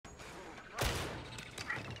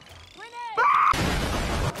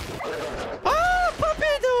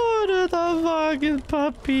fucking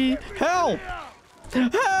puppy. Help!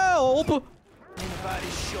 Help!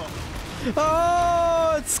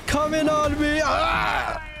 Oh, it's coming on me.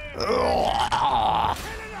 Ah!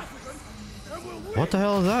 What the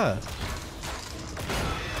hell is that?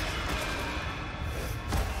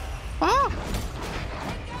 Ah!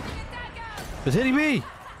 It's hitting me.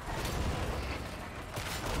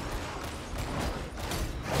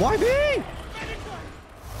 Why me?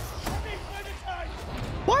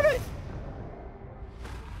 Why me?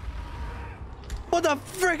 What the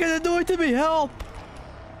frick is it doing to me? Help!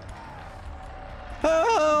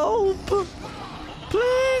 Help!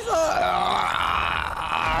 Please!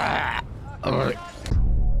 Alright.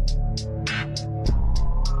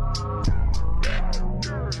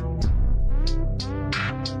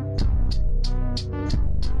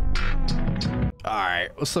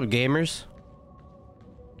 Alright, what's up, gamers?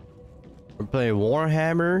 We're playing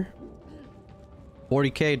Warhammer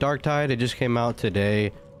 40k Darktide. It just came out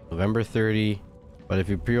today, November 30. But if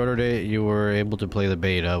you pre-ordered it, you were able to play the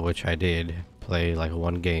beta, which I did play like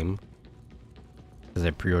one game because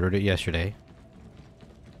I pre-ordered it yesterday.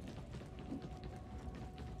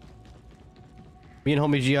 Me and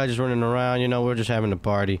homie GI just running around, you know, we're just having a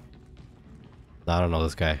party. I don't know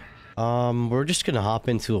this guy. We're just gonna hop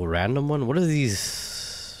into a random one. What are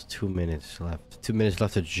these? 2 minutes left. 2 minutes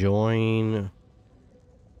left to join.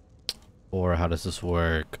 Or how does this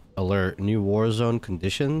work? Alert, new war zone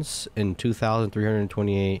conditions in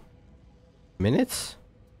 2,328 minutes?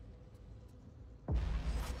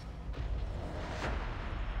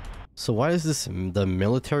 So why does this, the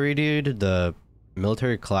military dude, the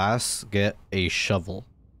military class, get a shovel?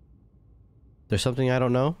 There's something I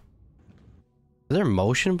don't know? Is there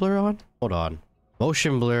motion blur on? Hold on.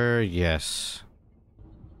 Motion blur, yes.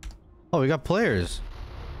 Oh, we got players.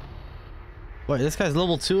 Wait, this guy's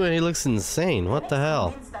level 2 and he looks insane. What the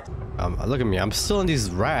hell? Look at me. I'm still in these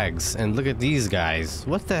rags. And look at these guys.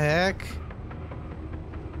 What the heck?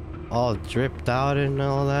 All dripped out and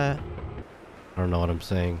all that. I don't know what I'm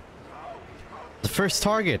saying. The first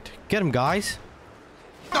target. Get him, guys.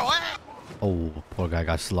 Oh, poor guy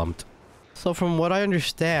got slumped. So from what I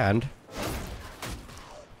understand,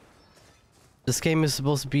 this game is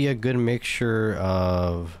supposed to be a good mixture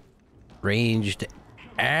of ranged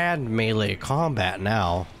and melee combat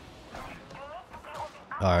now.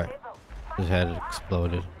 Alright. His head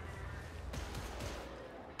exploded.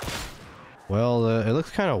 Well, it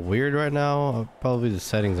looks kind of weird right now. Probably the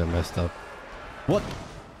settings are messed up. What?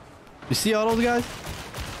 You see all those guys?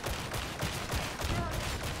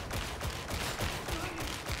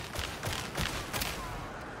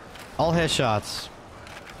 All headshots.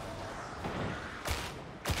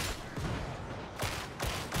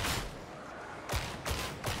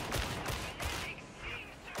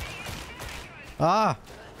 Ah!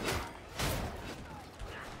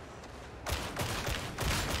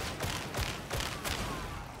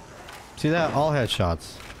 See that? All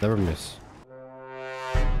headshots. Never miss.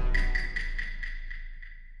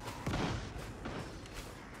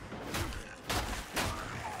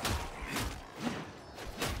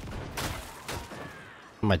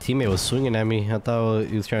 My teammate was swinging at me. I thought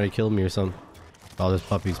he was trying to kill me or something. Oh, there's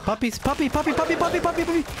puppies. Puppies! Puppy! Puppy! Puppy! Puppy! Puppy!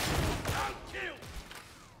 Puppy!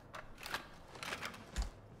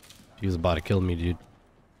 He was about to kill me, dude.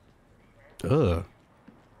 Ugh.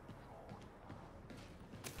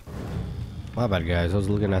 My bad, guys. I was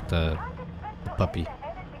looking at the puppy.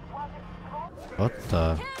 What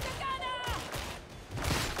the?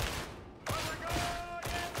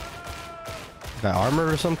 Got armor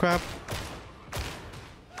or some crap?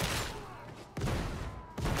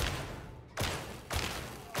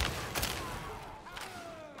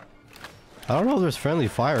 I don't know if there's friendly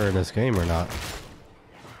fire in this game or not.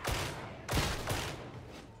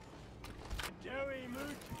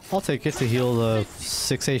 I'll take it to heal the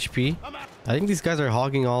 6 HP. I think these guys are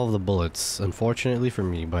hogging all of the bullets, unfortunately for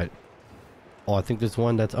me, but... Oh, I think there's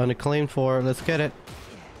one that's unacclaimed for. Let's get it.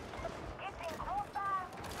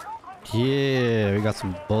 Yeah, we got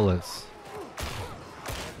some bullets.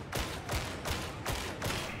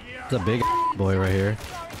 It's a big boy right here.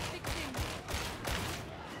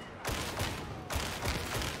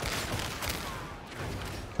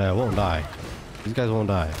 Man, I won't die. These guys won't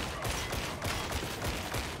die.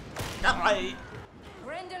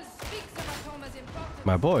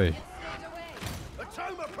 My boy.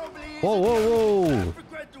 Whoa, whoa, whoa. I'm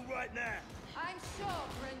sure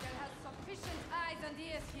Brendel has sufficient eyes and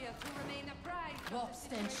ears here to remain apprised of the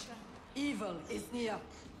situation. Evil is near.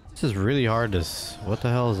 This is really hard to... What the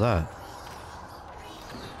hell is that?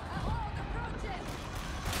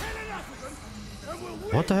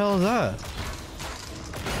 What the hell is that?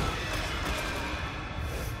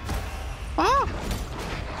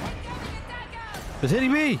 It's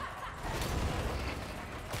hitting me!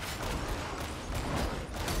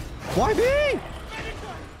 Why me?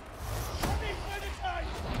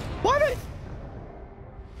 Why me?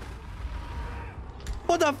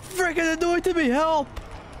 What the frick is it doing to me? Help!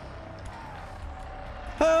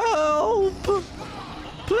 Help!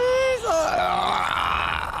 Please!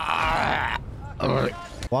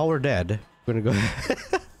 While we're dead, we're gonna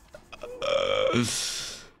go.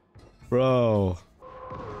 Bro.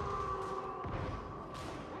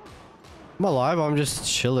 I'm alive, I'm just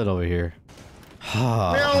chilling over here.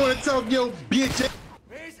 Now what's up, yo, bitch?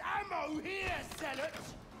 There's ammo here, Zealot!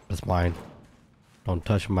 That's mine. Don't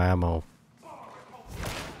touch my ammo.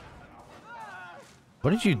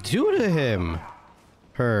 What did you do to him?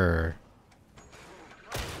 Her.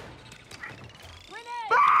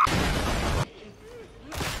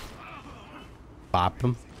 Bop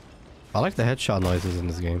him. I like the headshot noises in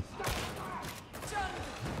this game.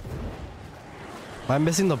 Am I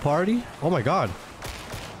missing the party? Oh my god.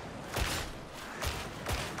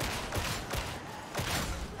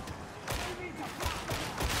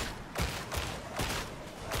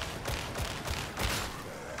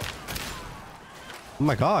 Oh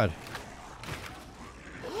my god.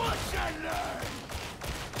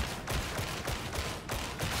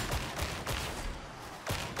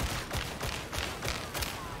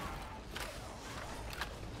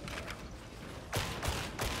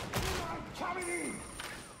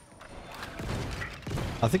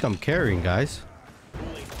 I think I'm carrying, guys.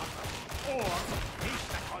 She's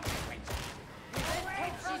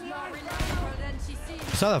more reliable than she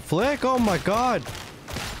seems. Is that a flick? Oh my god.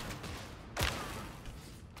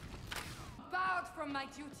 Bowed from my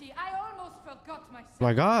duty. I almost forgot myself.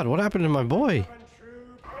 My god, what happened to my boy?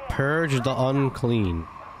 Purge the unclean.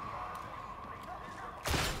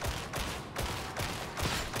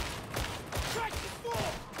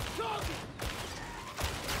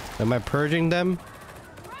 Am I purging them?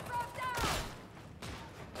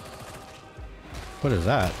 What is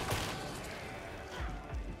that?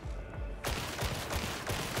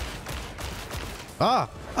 Ah!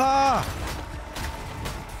 Ah!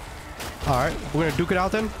 Alright, we're gonna duke it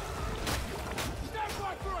out then.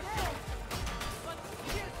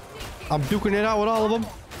 I'm duking it out with all of them.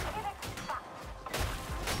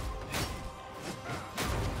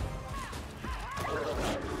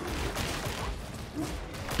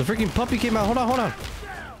 The freaking puppy came out. Hold on, hold on.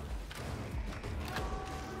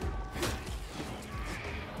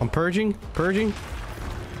 I'm purging, purging.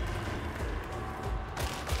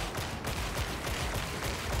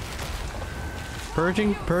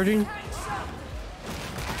 Purging, purging.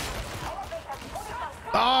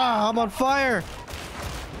 Ah, I'm on fire.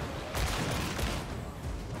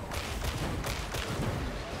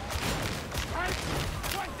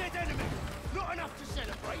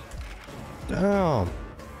 Damn.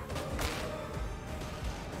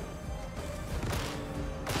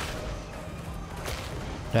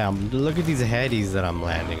 Damn, look at these headies that I'm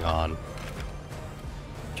landing on.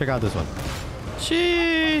 Check out this one.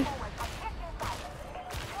 Chee!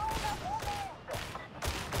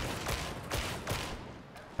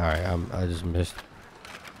 Alright, I just missed.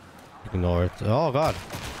 Ignore it. Oh god.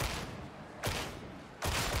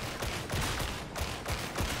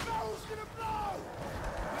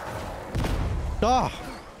 Ah!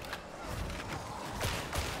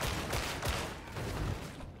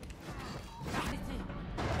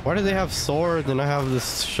 Why do they have swords and I have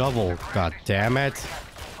this shovel? God damn it.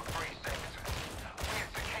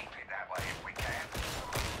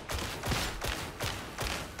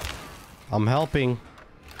 I'm helping.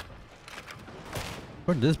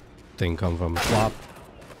 Where did this thing come from? Flop.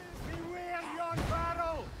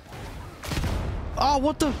 Oh,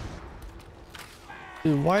 what the?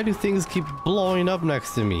 Dude, why do things keep blowing up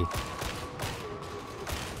next to me?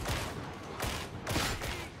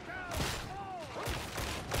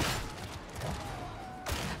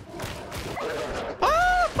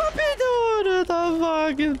 The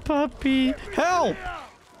fucking puppy. Help!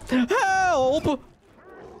 Help!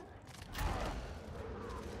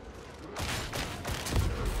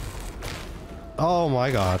 Oh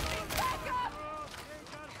my god.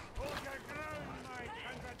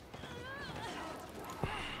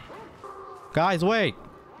 Guys, wait.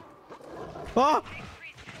 Ah!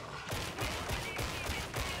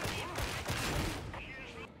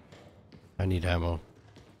 I need ammo.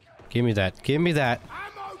 Give me that. Give me that.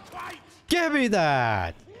 Give me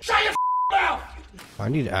that! Shut your mouth! I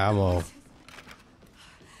need ammo.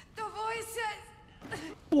 The voices.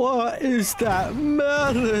 What is that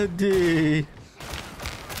melody?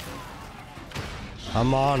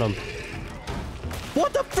 I'm on him.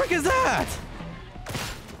 What the frick is that?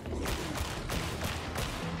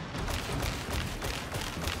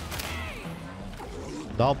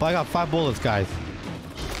 Nope, I got 5 bullets, guys.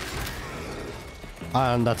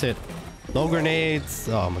 And that's it. No grenades.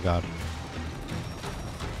 Oh my god.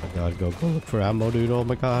 Oh my god, go look for ammo, dude. Oh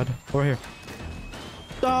my god. Over here.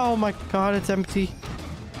 Oh my god, it's empty.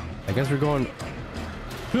 I guess we're going...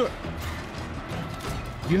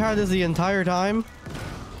 You had this the entire time?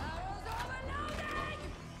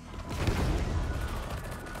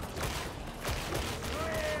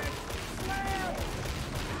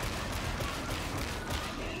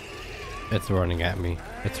 It's running at me.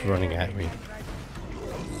 It's running at me.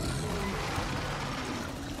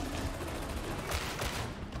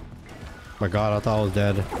 My god, I thought I was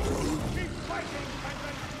dead.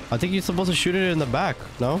 I think you're supposed to shoot it in the back,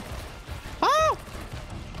 no? Ah!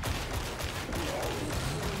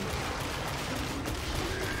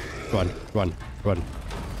 Run, run, run.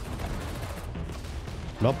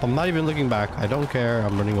 Nope, I'm not even looking back. I don't care.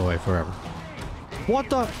 I'm running away forever. What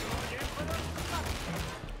the?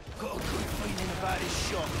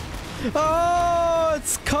 Oh,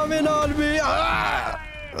 it's coming on me. Ah!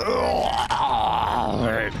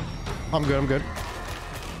 I'm good, I'm good.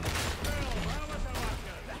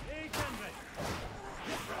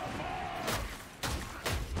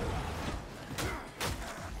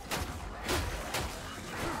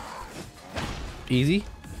 Easy.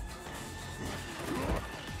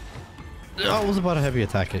 Oh, I was about to heavy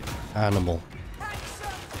attack it. Animal.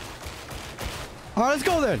 Alright, let's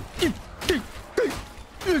go then.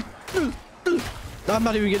 I'm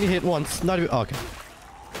not even getting hit once. Not even. Oh, okay.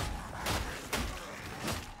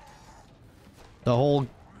 The whole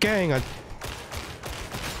gang.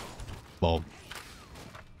 Well,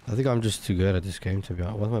 I think I'm just too good at this game, to be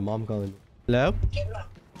honest. What's my mom calling me? Hello?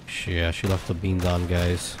 Yeah, she left the beans on,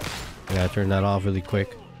 guys. I gotta turn that off really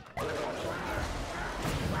quick.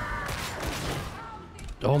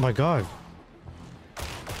 Oh my god.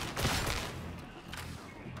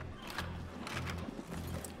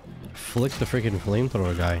 Flick the freaking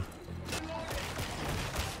flamethrower guy.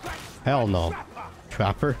 Hell no.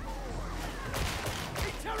 Trapper.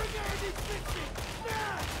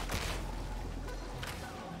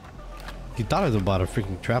 He thought I was about to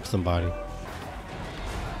freaking trap somebody.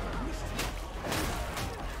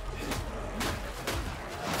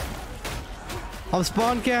 I'm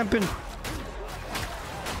spawn camping.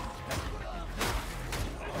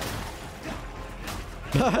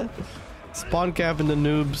 Spawn camping the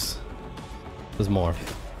noobs. There's more.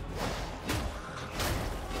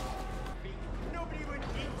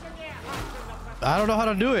 I don't know how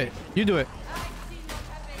to do it. You do it.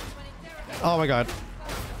 Oh my god.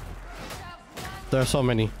 There are so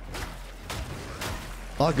many.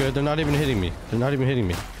 All good. They're not even hitting me. They're not even hitting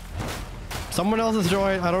me. Someone else is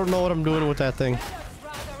joined. I don't know what I'm doing with that thing.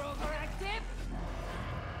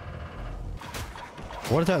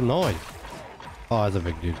 What is that noise? Oh, that's a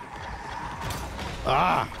big dude.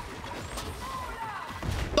 Ah!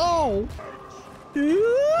 Oh!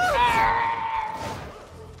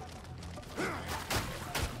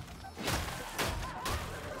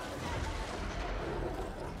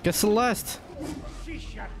 Get Celeste!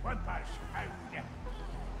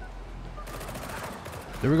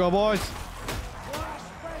 There we go, boys!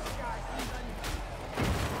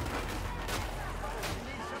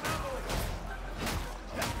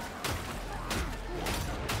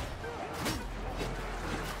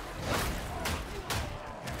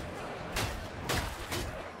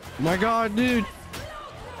 My god, dude!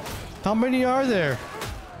 How many are there?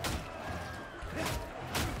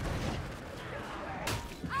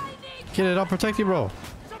 Get it, I'll protect you, bro.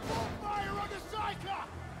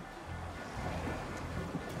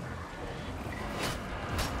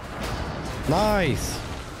 Nice!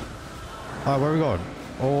 Alright, where are we going?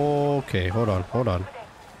 Okay, hold on, hold on.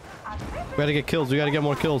 We gotta get kills, we gotta get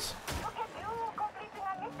more kills.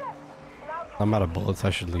 I'm out of bullets,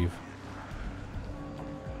 I should leave.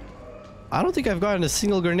 I don't think I've gotten a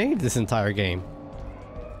single grenade this entire game.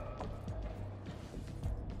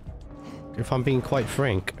 If I'm being quite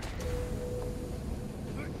frank.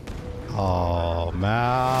 Oh,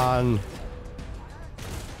 man.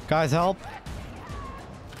 Guys, help.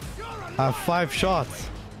 I have 5 shots.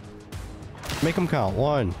 Make them count.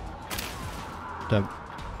 1. Damn.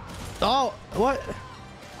 Oh, what?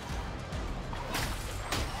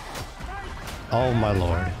 Oh, my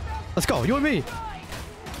lord. Let's go. You and me.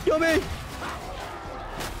 You and me.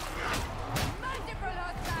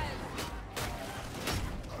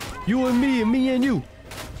 You and me and you.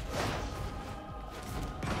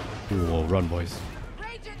 Whoa, run, boys.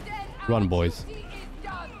 Run, boys.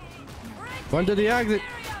 Run to the exit.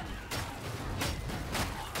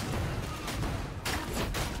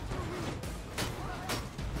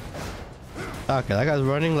 Okay, that guy's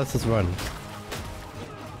running. Let's just run.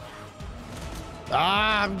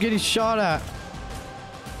 Ah, I'm getting shot at.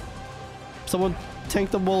 Someone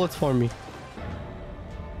tank the bullets for me.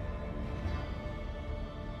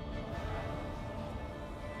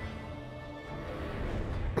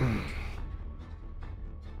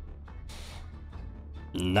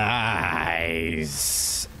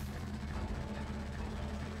 Nice.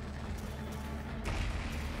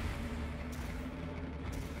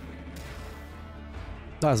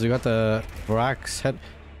 Nice, we got the axe head.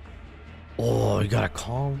 Oh, we got a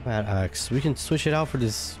combat axe. We can switch it out for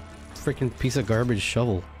this freaking piece of garbage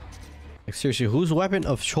shovel. Like seriously, whose weapon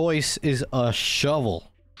of choice is a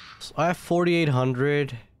shovel? So I have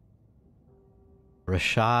 4800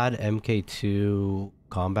 Rashad MK2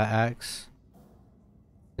 combat axe.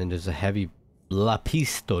 Then there's a heavy La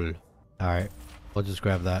Pistol. Alright, we'll just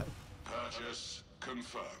grab that. Purchase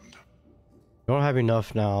confirmed. Don't have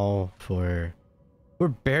enough now for... We're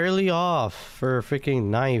barely off for a freaking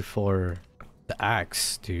knife or the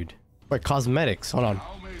axe, dude. Wait, cosmetics. Hold on.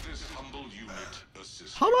 How may this humble unit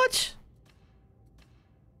assist? How much?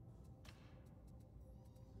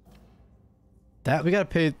 That we gotta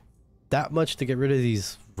pay that much to get rid of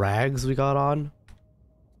these rags we got on.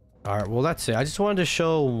 All right, well that's it. I just wanted to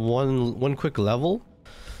show one quick level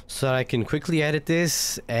so that I can quickly edit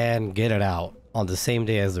this and get it out on the same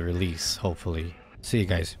day as the release, hopefully. See you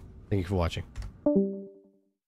guys. Thank you for watching.